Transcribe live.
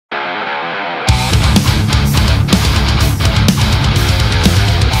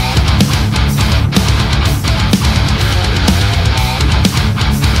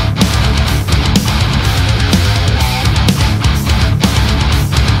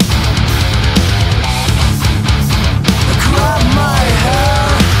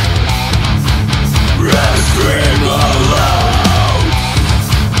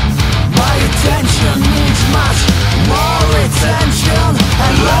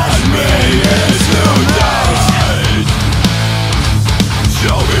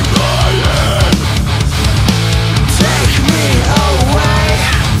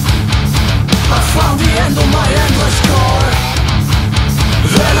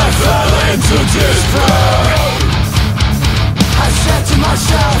into despair. I said to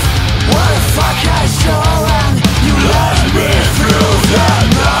myself, what the fuck has stolen? You led me through the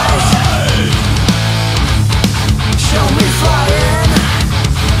night. Show me flying,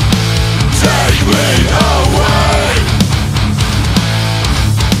 take me away.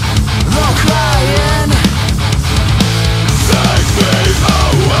 No crying, take me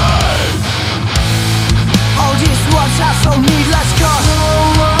away. All these words are so needless, 'cause no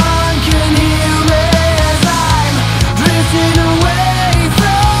one can hear me as I'm drifting away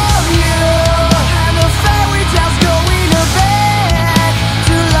from you. And the fairy tales going back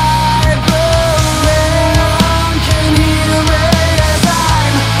to life. No one can hear me as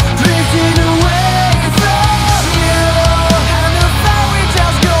I'm drifting away from you. And the fairy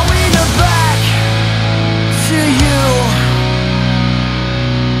tales going back to you.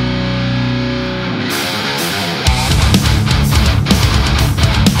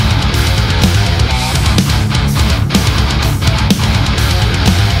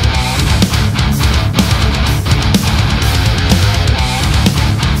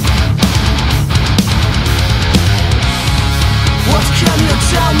 What can you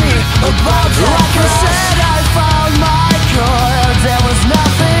tell me about that? Like I said, I found my core. There was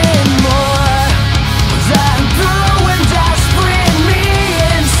nothing more than blue and desperate me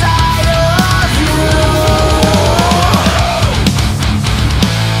inside of you.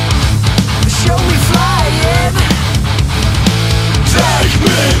 Show me flying, take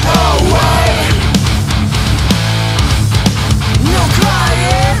me away. No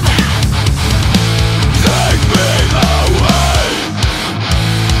crying, take me away.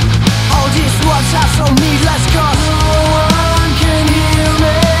 All these words are so needless, 'cause no one can hear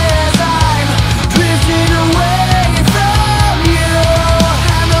me as I'm drifting away from you.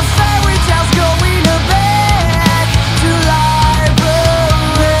 And the fairy tales going back to life.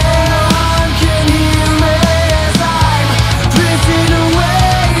 No one can hear me as I'm drifting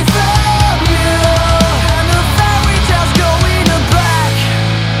away from you. And the fairy tales going back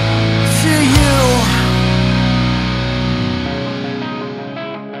to you.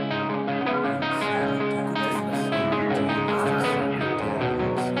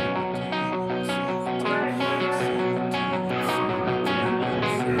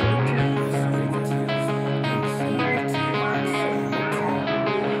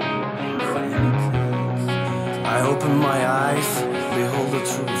 I open my eyes, behold the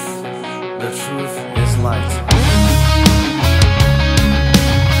truth. The truth is light.